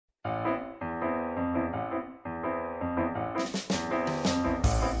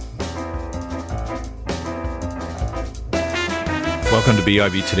Welcome to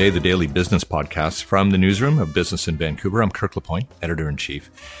BIV Today, the daily business podcast from the newsroom of Business in Vancouver. I'm Kirk LaPointe,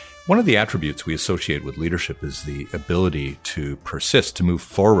 editor-in-chief. One of the attributes we associate with leadership is the ability to persist, to move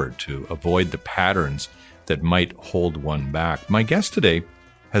forward, to avoid the patterns that might hold one back. My guest today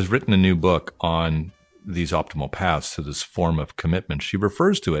has written a new book on these optimal paths to this form of commitment. She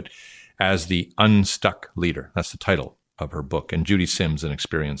refers to it as the unstuck leader. That's the title of her book. And Judy Sims, an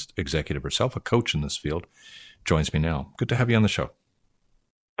experienced executive herself, a coach in this field, joins me now. Good to have you on the show.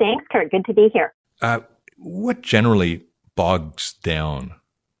 Thanks, Kurt. Good to be here. What generally bogs down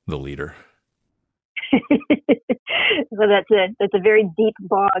the leader? So that's a very deep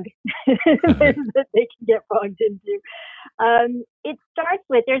bog that they can get bogged into. It starts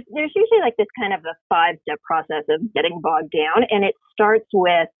with there's usually like this kind of a 5-step process of getting bogged down, and it starts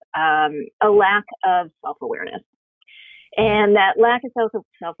with a lack of self-awareness. And that lack of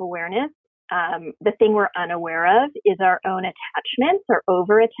self-awareness, the thing we're unaware of is our own attachments or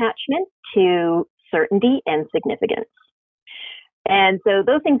over-attachment to certainty and significance. And so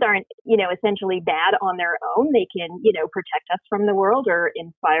those things aren't, essentially bad on their own. They can, protect us from the world or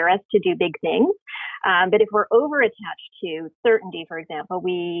inspire us to do big things. But if we're over-attached to certainty, for example,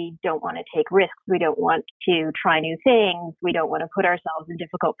 we don't want to take risks. We don't want to try new things. We don't want to put ourselves in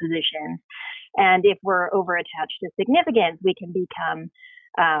difficult positions. And if we're over-attached to significance, we can become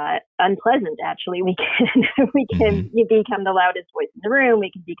unpleasant. Actually, we can become the loudest voice in the room.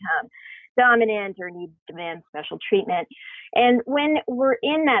 We can become dominant or demand special treatment. And when we're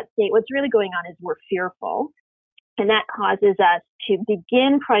in that state, what's really going on is we're fearful, and that causes us to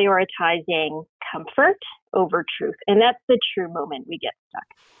begin prioritizing comfort over truth. And that's the true moment we get stuck.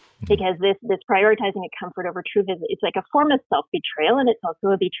 Because this prioritizing a comfort over truth it's like a form of self-betrayal, and it's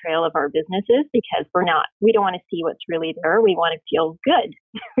also a betrayal of our businesses because we don't want to see what's really there. We want to feel good.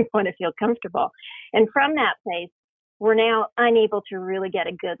 We want to feel comfortable. And from that place, we're now unable to really get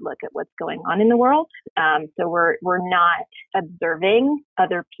a good look at what's going on in the world. So we're not observing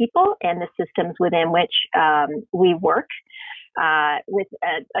other people and the systems within which we work with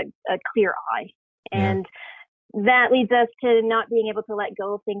a clear eye. And that leads us to not being able to let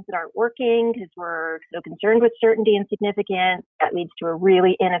go of things that aren't working because we're so concerned with certainty and significance. That leads to a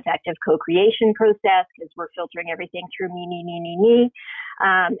really ineffective co-creation process because we're filtering everything through me.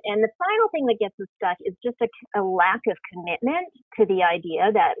 And the final thing that gets us stuck is just a lack of commitment to the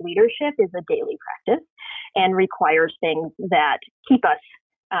idea that leadership is a daily practice and requires things that keep us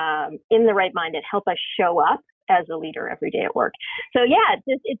in the right mind and help us show up as a leader every day at work. So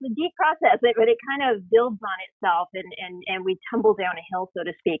it's a deep process, but it kind of builds on itself and we tumble down a hill, so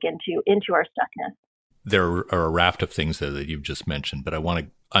to speak, into our stuckness. There are a raft of things that you've just mentioned, but I want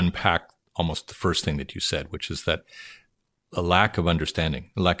to unpack almost the first thing that you said, which is that a lack of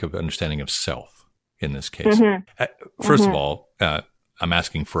understanding of self in this case. First of all, I'm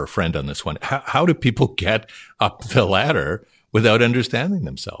asking for a friend on this one. How do people get up the ladder without understanding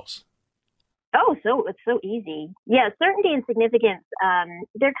themselves? Oh, so it's so easy. Yeah, certainty and significance,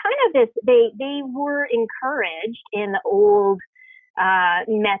 they're kind of this, they were encouraged in the old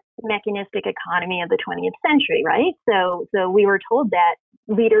mechanistic economy of the 20th century, right? So we were told that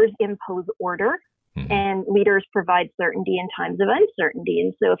leaders impose order and leaders provide certainty in times of uncertainty.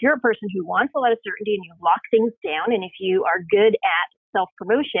 And so if you're a person who wants a lot of certainty and you lock things down, and if you are good at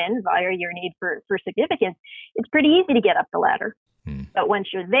self-promotion via your need for significance, it's pretty easy to get up the ladder. But once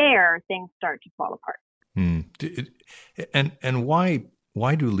you're there, things start to fall apart. And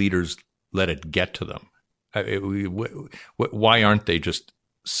why do leaders let it get to them? Why aren't they just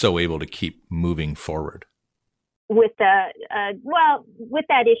so able to keep moving forward? With that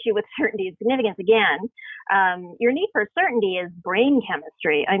issue with certainty and significance, again, your need for certainty is brain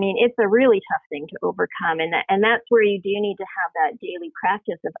chemistry. I mean, it's a really tough thing to overcome, and that's where you do need to have that daily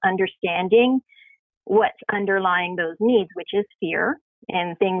practice of understanding what's underlying those needs, which is fear,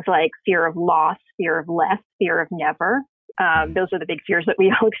 and things like fear of loss, fear of less, fear of never. Those are the big fears that we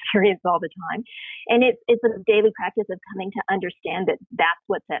all experience all the time. And it's a daily practice of coming to understand that that's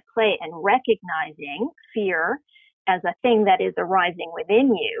what's at play and recognizing fear as a thing that is arising within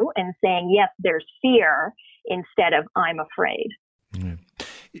you and saying, yes, there's fear instead of I'm afraid.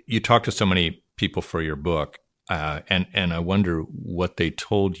 You talk to so many people for your book, and I wonder what they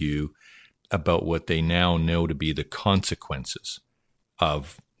told you about what they now know to be the consequences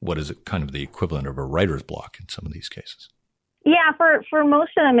of what is kind of the equivalent of a writer's block in some of these cases. Yeah, for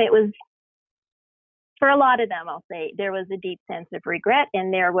most of them, it was, for a lot of them, I'll say, there was a deep sense of regret,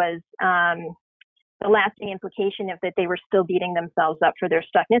 and there was the lasting implication of that they were still beating themselves up for their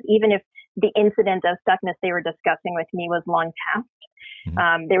stuckness, even if the incident of stuckness they were discussing with me was long past.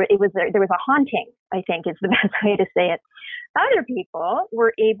 There was a haunting I think is the best way to say it. Other people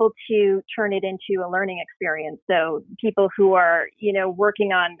were able to turn it into a learning experience. So people who are,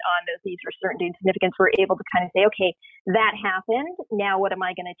 working on those needs for certainty and significance were able to kind of say, okay, that happened. Now what am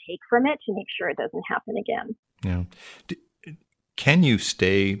I going to take from it to make sure it doesn't happen again? Yeah. Can you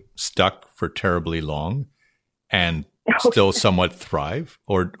stay stuck for terribly long and still somewhat thrive,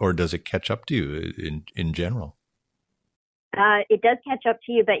 or does it catch up to you in general? It does catch up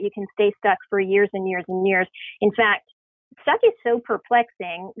to you, but you can stay stuck for years and years and years. In fact, stuck is so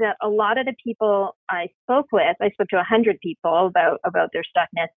perplexing that a lot of the people I spoke to 100 people about their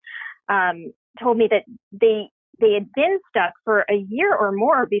stuckness, told me that they had been stuck for a year or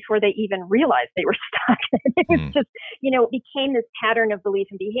more before they even realized they were stuck. It was just, it became this pattern of belief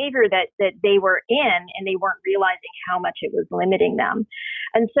and behavior that they were in, and they weren't realizing how much it was limiting them.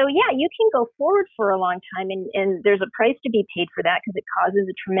 And so, yeah, you can go forward for a long time, and there's a price to be paid for that because it causes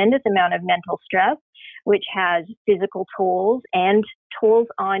a tremendous amount of mental stress, which has physical tolls and tolls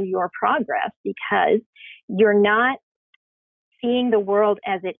on your progress because you're not seeing the world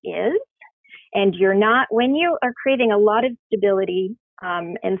as it is. And when you are creating a lot of stability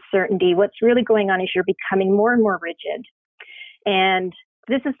and certainty, what's really going on is you're becoming more and more rigid. And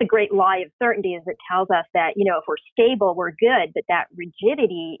this is the great lie of certainty, is it tells us that, if we're stable, we're good, but that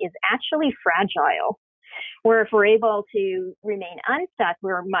rigidity is actually fragile. Where if we're able to remain unstuck,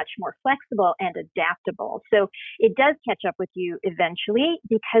 we're much more flexible and adaptable. So it does catch up with you eventually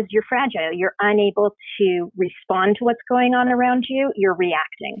because you're fragile. You're unable to respond to what's going on around you. You're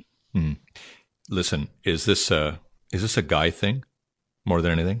reacting. Listen, is this a guy thing more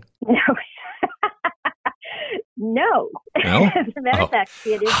than anything? No. No. As a matter of fact,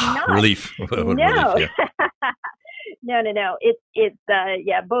 it is not. Relief. No. Relief, yeah. No. It's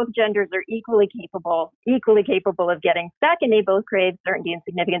both genders are equally capable of getting stuck, and they both crave certainty and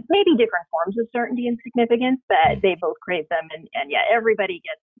significance. Maybe different forms of certainty and significance, but they both crave them, and everybody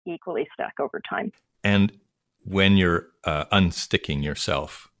gets equally stuck over time. And when you're unsticking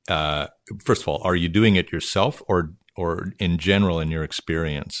yourself, first of all, are you doing it yourself, or in general, in your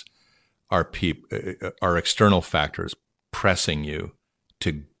experience, are external factors pressing you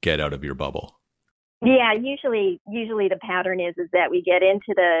to get out of your bubble? Yeah, usually the pattern is that we get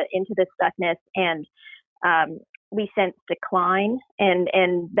into the stuckness and we sense decline, and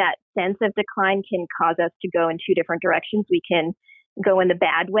that sense of decline can cause us to go in two different directions. We can go in the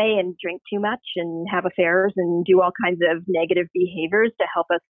bad way and drink too much and have affairs and do all kinds of negative behaviors to help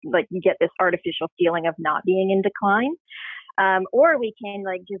us, you get this artificial feeling of not being in decline. Or we can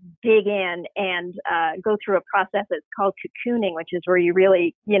just dig in and go through a process that's called cocooning, which is where you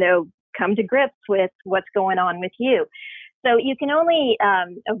really, come to grips with what's going on with you. So you can only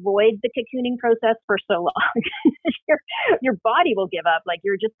avoid the cocooning process for so long. your body will give up.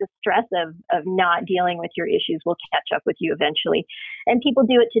 The stress of not dealing with your issues will catch up with you eventually. And people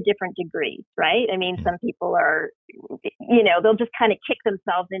do it to different degrees, right? I mean, some people are, they'll just kind of kick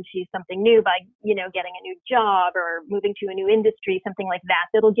themselves into something new by, getting a new job or moving to a new industry, something like that,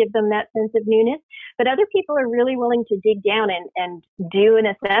 that'll give them that sense of newness. But other people are really willing to dig down and do an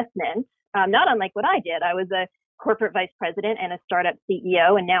assessment, not unlike what I did. I was a corporate vice president and a startup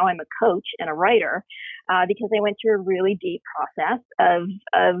CEO, and now I'm a coach and a writer because I went through a really deep process of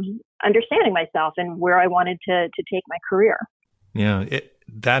understanding myself and where I wanted to take my career. Yeah,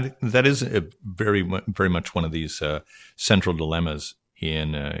 that is very much one of these central dilemmas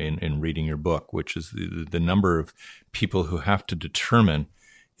in reading your book, which is the number of people who have to determine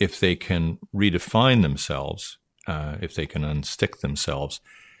if they can redefine themselves, if they can unstick themselves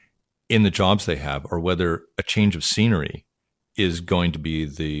in the jobs they have, or whether a change of scenery is going to be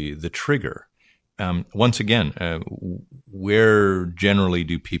the trigger. Once again, where generally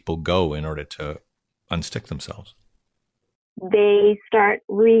do people go in order to unstick themselves? They start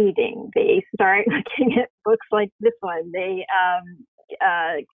reading. They start looking at books like this one. They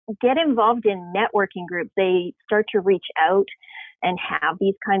get involved in networking groups. They start to reach out and have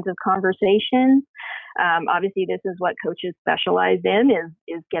these kinds of conversations. Obviously, this is what coaches specialize in,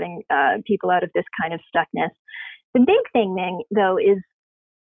 is getting people out of this kind of stuckness. The big thing, though, is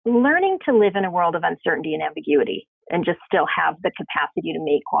learning to live in a world of uncertainty and ambiguity and just still have the capacity to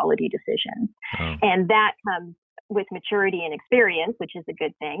make quality decisions. Oh. And that comes with maturity and experience, which is a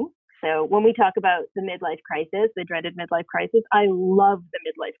good thing. So when we talk about the midlife crisis, the dreaded midlife crisis, I love the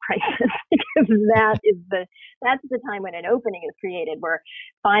midlife crisis because that's the time when an opening is created where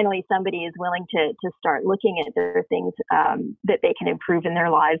finally somebody is willing to start looking at their things that they can improve in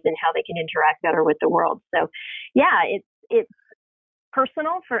their lives and how they can interact better with the world. So yeah, it's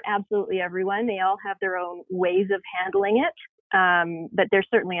personal for absolutely everyone. They all have their own ways of handling it. but there's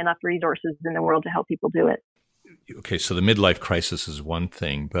certainly enough resources in the world to help people do it. Okay, so the midlife crisis is one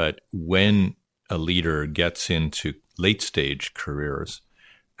thing, but when a leader gets into late stage careers,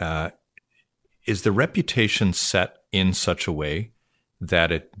 is the reputation set in such a way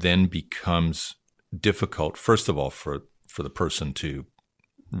that it then becomes difficult, first of all, for the person to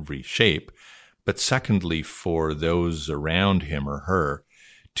reshape, but secondly, for those around him or her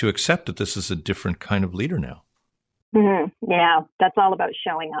to accept that this is a different kind of leader now? Mm-hmm. Yeah, that's all about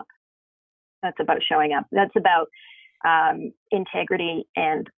showing up. That's about showing up. That's about integrity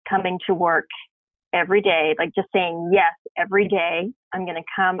and coming to work every day, like just saying yes every day. I'm going to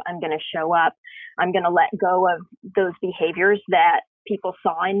come. I'm going to show up. I'm going to let go of those behaviors that people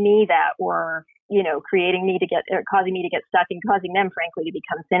saw in me that were, causing me to get stuck and causing them, frankly, to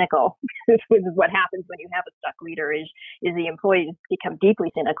become cynical. This is what happens when you have a stuck leader is the employees become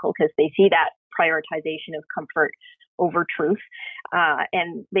deeply cynical because they see that prioritization of comfort over truth,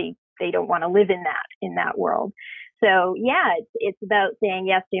 and they don't want to live in that world. So yeah, it's about saying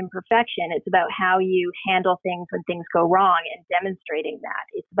yes to imperfection. It's about how you handle things when things go wrong and demonstrating that.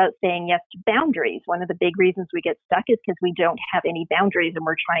 It's about saying yes to boundaries. One of the big reasons we get stuck is because we don't have any boundaries and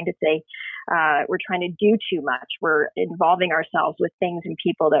we're trying to do too much. We're involving ourselves with things and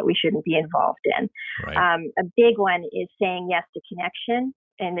people that we shouldn't be involved in. Right. A big one is saying yes to connection.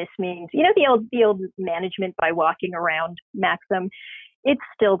 And this means, the old management by walking around maxim. It's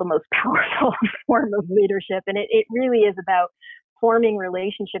still the most powerful form of leadership. And it really is about forming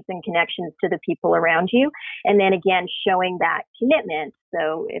relationships and connections to the people around you. And then again, showing that commitment.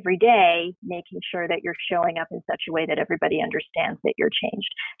 So every day, making sure that you're showing up in such a way that everybody understands that you're changed.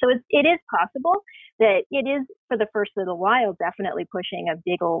 So it is possible that it is, for the first little while, definitely pushing a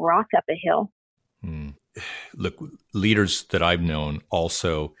big old rock up a hill. Look, leaders that I've known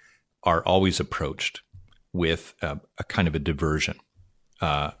also are always approached with a kind of a diversion.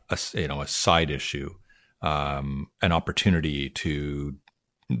 A side issue, an opportunity to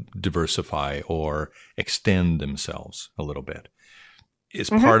diversify or extend themselves a little bit. Is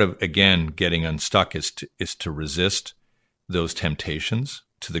part of, again, getting unstuck is to resist those temptations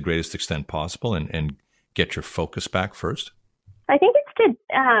to the greatest extent possible and get your focus back first? I think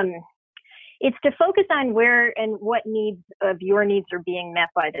it's to focus on where and what needs of your needs are being met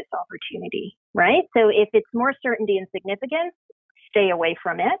by this opportunity, right? So if it's more certainty and significance, stay away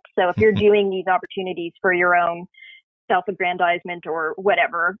from it. So if you're doing these opportunities for your own self-aggrandizement or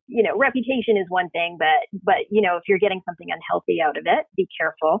whatever, reputation is one thing, but if you're getting something unhealthy out of it, be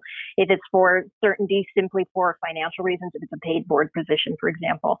careful. If it's for certainty, simply for financial reasons, if it's a paid board position, for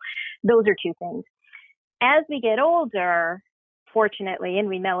example, those are two things. As we get older, fortunately, and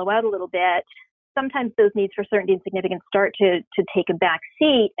we mellow out a little bit, sometimes those needs for certainty and significance start to take a back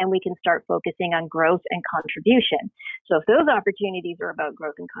seat, and we can start focusing on growth and contribution. So if those opportunities are about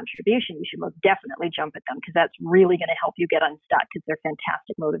growth and contribution, you should most definitely jump at them, because that's really going to help you get unstuck, because they're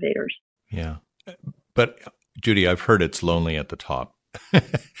fantastic motivators. Yeah. But Judy, I've heard it's lonely at the top.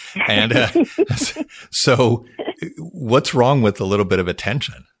 And so what's wrong with a little bit of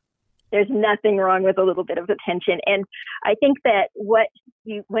attention? There's nothing wrong with a little bit of attention. And I think that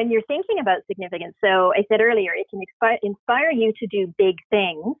when you're thinking about significance, so I said earlier, it can inspire you to do big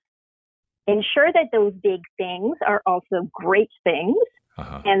things. Ensure that those big things are also great things.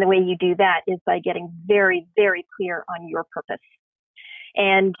 And the way you do that is by getting very, very clear on your purpose.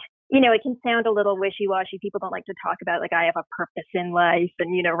 And, it can sound a little wishy-washy. People don't like to talk about, like, I have a purpose in life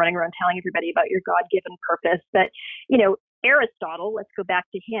and, running around telling everybody about your God-given purpose. But, Aristotle, let's go back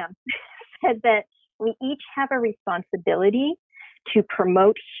to him, said that we each have a responsibility to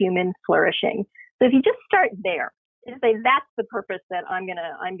promote human flourishing. So if you just start there and say, that's the purpose that I'm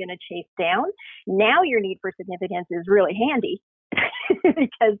gonna chase down, now your need for significance is really handy.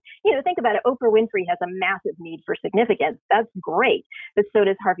 Because, think about it. Oprah Winfrey has a massive need for significance. That's great. But so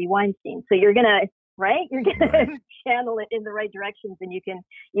does Harvey Weinstein. So you're going to channel it in the right directions, and you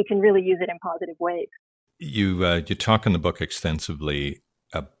can really use it in positive ways. You talk in the book extensively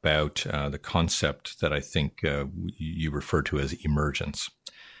about the concept that I think you refer to as emergence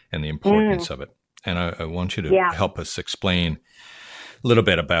and the importance of it. And I want you to help us explain a little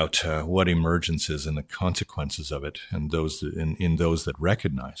bit about what emergence is and the consequences of it, and those in those that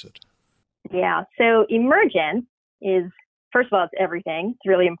recognize it. Yeah. So emergence is, first of all, it's everything. It's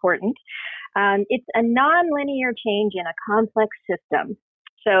really important. It's a nonlinear change in a complex system.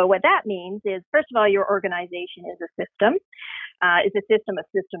 So what that means is, first of all, your organization is a system. It's a system of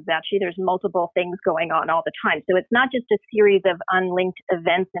systems, actually. There's multiple things going on all the time. So it's not just a series of unlinked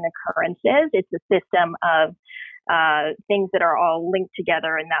events and occurrences. It's a system of things that are all linked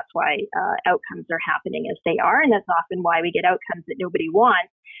together, and that's why outcomes are happening as they are, and that's often why we get outcomes that nobody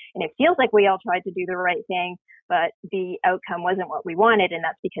wants. And it feels like we all tried to do the right thing, but the outcome wasn't what we wanted, and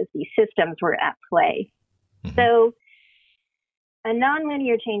that's because these systems were at play. Mm-hmm. So a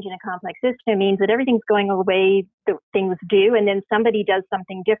nonlinear change in a complex system means that everything's going the way that things do, and then somebody does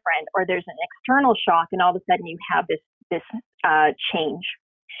something different, or there's an external shock, and all of a sudden you have this change.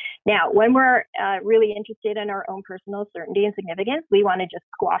 Now, when we're really interested in our own personal certainty and significance, we want to just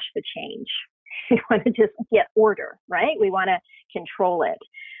squash the change. We want to just get order, right? We want to control it.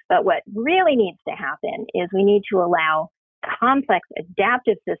 But what really needs to happen is we need to allow complex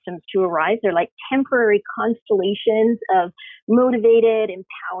adaptive systems to arise. They're like temporary constellations of motivated,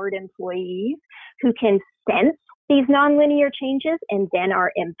 empowered employees who can sense these nonlinear changes and then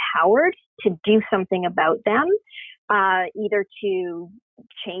are empowered to do something about them, either to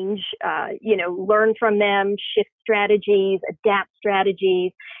change, learn from them, shift strategies, adapt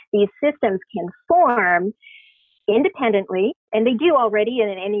strategies. These systems can form independently, and they do already in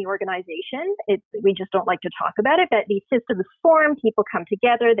any organization. We just don't like to talk about it, but these systems form, people come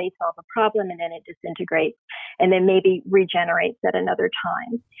together, they solve a problem, and then it disintegrates and then maybe regenerates at another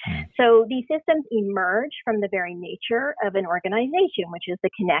time. So these systems emerge from the very nature of an organization, which is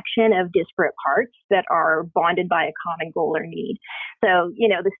the connection of disparate parts that are bonded by a common goal or need. So,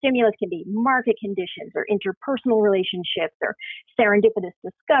 the stimulus can be market conditions or interpersonal relationships or serendipitous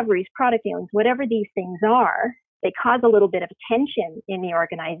discoveries, product dealings, whatever these things are. They cause a little bit of tension in the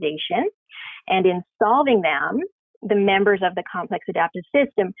organization, and in solving them, the members of the complex adaptive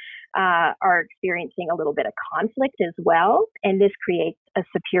system are experiencing a little bit of conflict as well, and this creates a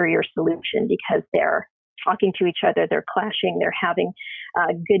superior solution because they're talking to each other, they're clashing, they're having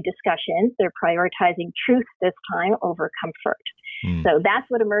good discussions, they're prioritizing truth this time over comfort. So that's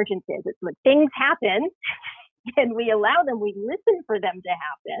what emergence is. It's when things happen and we allow them, we listen for them to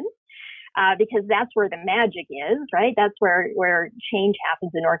happen. Because that's where the magic is, right? That's where change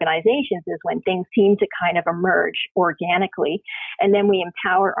happens in organizations, is when things seem to kind of emerge organically. And then we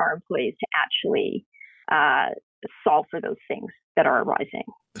empower our employees to actually solve for those things that are arising.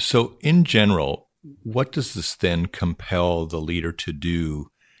 So in general, what does this then compel the leader to do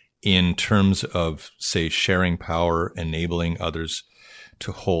in terms of, say, sharing power, enabling others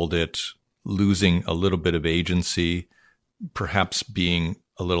to hold it, losing a little bit of agency, perhaps being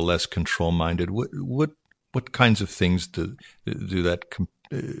a little less control-minded? What kinds of things do that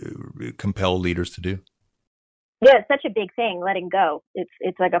compel leaders to do? Yeah, it's such a big thing, letting go.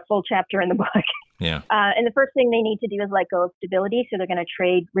 It's like a full chapter in the book. Yeah. And the first thing they need to do is let go of stability. So they're going to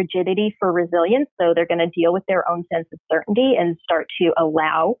trade rigidity for resilience. So they're going to deal with their own sense of certainty and start to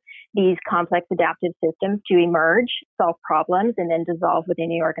allow these complex adaptive systems to emerge, solve problems, and then dissolve within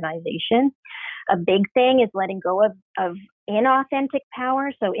the organization. A big thing is letting go of inauthentic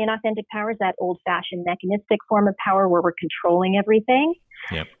power. So inauthentic power is that old-fashioned mechanistic form of power where we're controlling everything.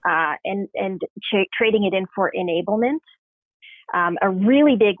 Yep. And trading it in for enablement. A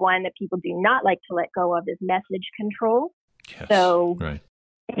really big one that people do not like to let go of is message control. Yes, so, right.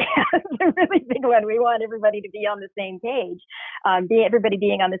 Yeah, it's a really big one. We want everybody to be on the same page. Everybody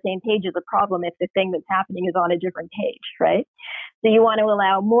being on the same page is a problem if the thing that's happening is on a different page, right? So you want to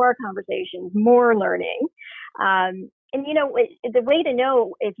allow more conversations, more learning. And the way to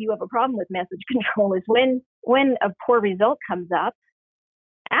know if you have a problem with message control is when a poor result comes up,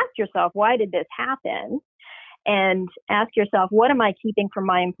 ask yourself, why did this happen? And ask yourself, what am I keeping from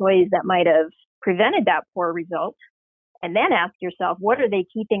my employees that might have prevented that poor result? And then ask yourself, what are they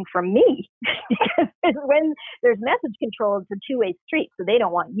keeping from me? Because when there's message control, it's a two-way street. So they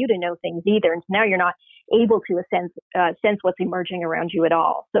don't want you to know things either. And so now you're not able to sense what's emerging around you at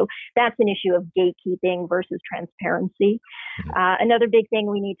all. So that's an issue of gatekeeping versus transparency. Another big thing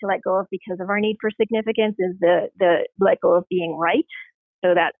we need to let go of because of our need for significance is the let go of being right.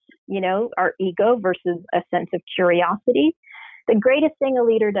 So that's, our ego versus a sense of curiosity. The greatest thing a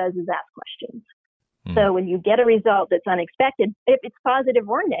leader does is ask questions. So when you get a result that's unexpected, if it's positive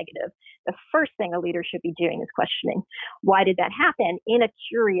or negative, the first thing a leader should be doing is questioning, why did that happen, in a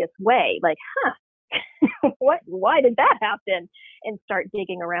curious way? Like, why did that happen? And start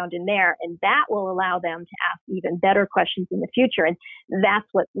digging around in there. And that will allow them to ask even better questions in the future. And that's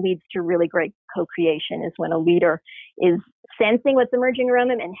what leads to really great co-creation, is when a leader is sensing what's emerging around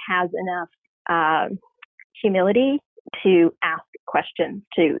them and has enough humility to ask questions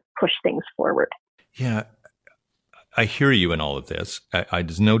to push things forward. Yeah, I hear you in all of this.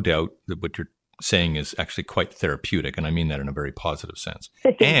 There's no doubt that what you're saying is actually quite therapeutic, and I mean that in a very positive sense.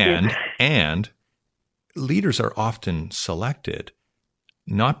 And leaders are often selected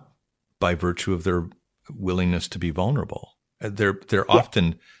not by virtue of their willingness to be vulnerable. They're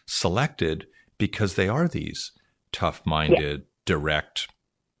often selected because they are these tough-minded, direct,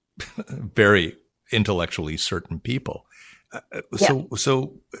 very intellectually certain people.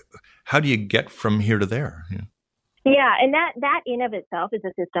 So how do you get from here to there? Yeah, and that in of itself is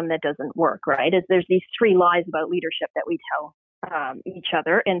a system that doesn't work, right? There's these three lies about leadership that we tell each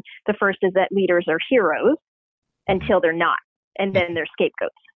other. And the first is that leaders are heroes until they're not, and then they're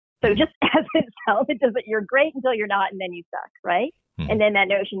scapegoats. So just as itself, it does that you're great until you're not, and then you suck, right? And then that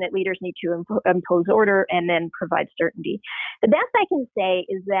notion that leaders need to impose order and then provide certainty. The best I can say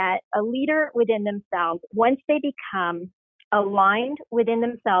is that a leader within themselves, once they become aligned within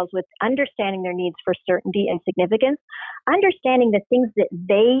themselves with understanding their needs for certainty and significance, understanding the things that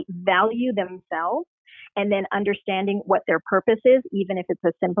they value themselves, and then understanding what their purpose is, even if it's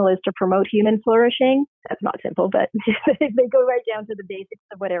as simple as to promote human flourishing. That's not simple, but they go right down to the basics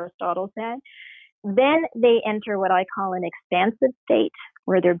of what Aristotle said. Then they enter what I call an expansive state,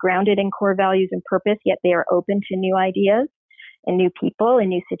 where they're grounded in core values and purpose, yet they are open to new ideas and new people and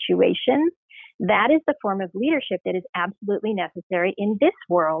new situations. That is the form of leadership that is absolutely necessary in this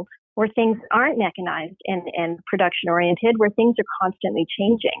world, where things aren't mechanized and production oriented, where things are constantly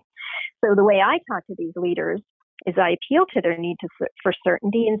changing. So the way I talk to these leaders is I appeal to their need for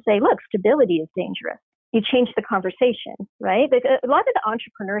certainty and say, look, stability is dangerous. You change the conversation, right? A lot of the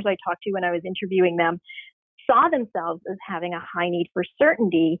entrepreneurs I talked to when I was interviewing them saw themselves as having a high need for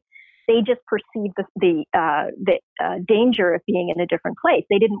certainty. They just perceived the danger of being in a different place.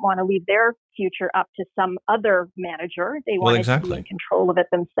 They didn't want to leave their future up to some other manager. They wanted to be in control of it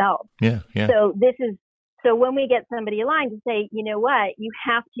themselves. Yeah. So when we get somebody aligned to say, you know what, you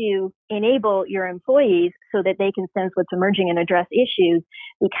have to enable your employees so that they can sense what's emerging and address issues,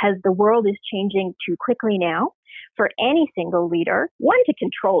 because the world is changing too quickly now for any single leader, one, to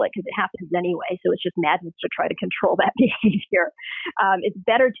control it, because it happens anyway. So it's just madness to try to control that behavior. It's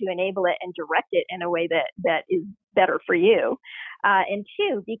better to enable it and direct it in a way that is better for you. And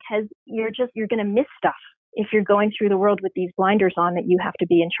two, because you're going to miss stuff. If you're going through the world with these blinders on that you have to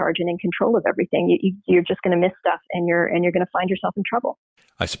be in charge and in control of everything, you're just going to miss stuff, and you're going to find yourself in trouble.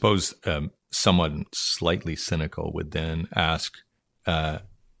 I suppose someone slightly cynical would then ask, are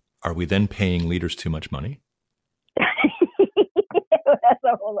we then paying leaders too much money? That's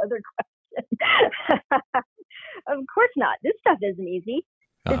a whole other question. Of course not. This stuff isn't easy.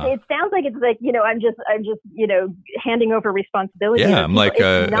 It sounds like it's like, I'm just handing over responsibility. Yeah, I'm like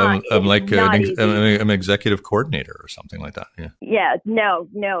an executive coordinator or something like that. Yeah. Yeah. No.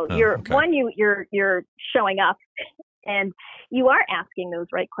 You're showing up, and you are asking those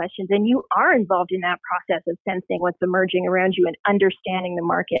right questions, and you are involved in that process of sensing what's emerging around you and understanding the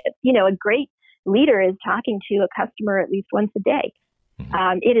market. A great leader is talking to a customer at least once a day.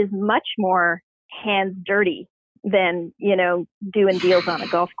 Mm-hmm. It is much more hands dirty than, doing deals on a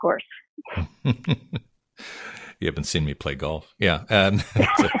golf course. You haven't seen me play golf. Yeah.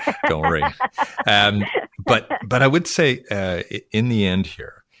 So don't worry. But I would say in the end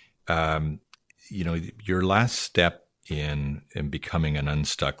here, your last step in becoming an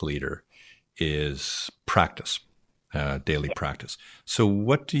unstuck leader is practice, daily practice. So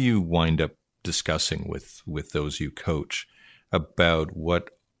what do you wind up discussing with those you coach about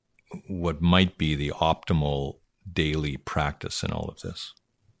what might be the optimal daily practice in all of this?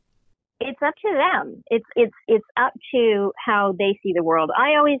 It's up to them. It's up to how they see the world.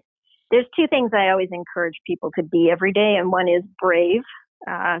 There's two things I always encourage people to be every day, and one is brave,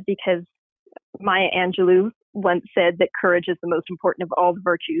 because Maya Angelou once said that courage is the most important of all the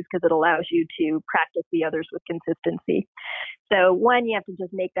virtues, because it allows you to practice the others with consistency. So one, you have to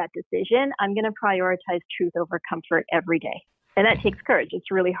just make that decision. I'm going to prioritize truth over comfort every day. And that takes courage.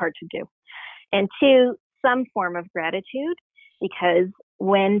 It's really hard to do. And two, some form of gratitude, because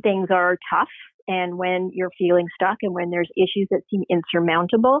when things are tough and when you're feeling stuck and when there's issues that seem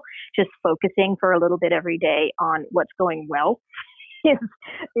insurmountable, just focusing for a little bit every day on what's going well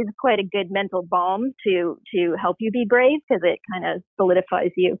is quite a good mental balm to help you be brave, because it kind of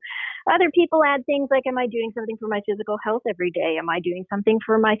solidifies you. Other people add things like, am I doing something for my physical health every day? Am I doing something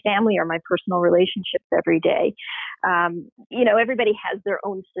for my family or my personal relationships every day? Everybody has their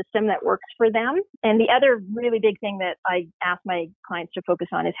own system that works for them. And the other really big thing that I ask my clients to focus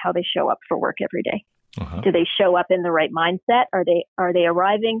on is how they show up for work every day. Uh-huh. Do they show up in the right mindset? Are they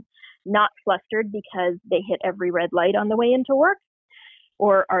arriving not flustered because they hit every red light on the way into work?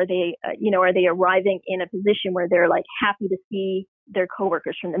 Or are they arriving in a position where they're like happy to see their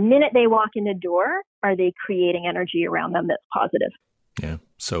coworkers from the minute they walk in the door? Are they creating energy around them that's positive? Yeah.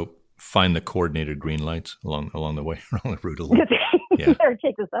 So find the coordinated green lights along the way, along the route along. Yeah. Or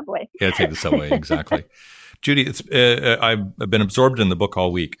take the subway. Yeah, take the subway, exactly. Judy, I've been absorbed in the book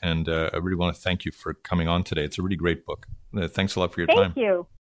all week, and I really want to thank you for coming on today. It's a really great book. Thanks a lot for your time. Thank you.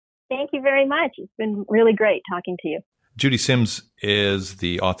 Thank you very much. It's been really great talking to you. Judy Sims is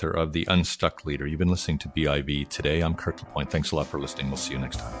the author of The Unstuck Leader. You've been listening to BIV today. I'm Kirk LaPointe. Thanks a lot for listening. We'll see you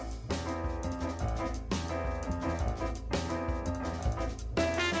next time.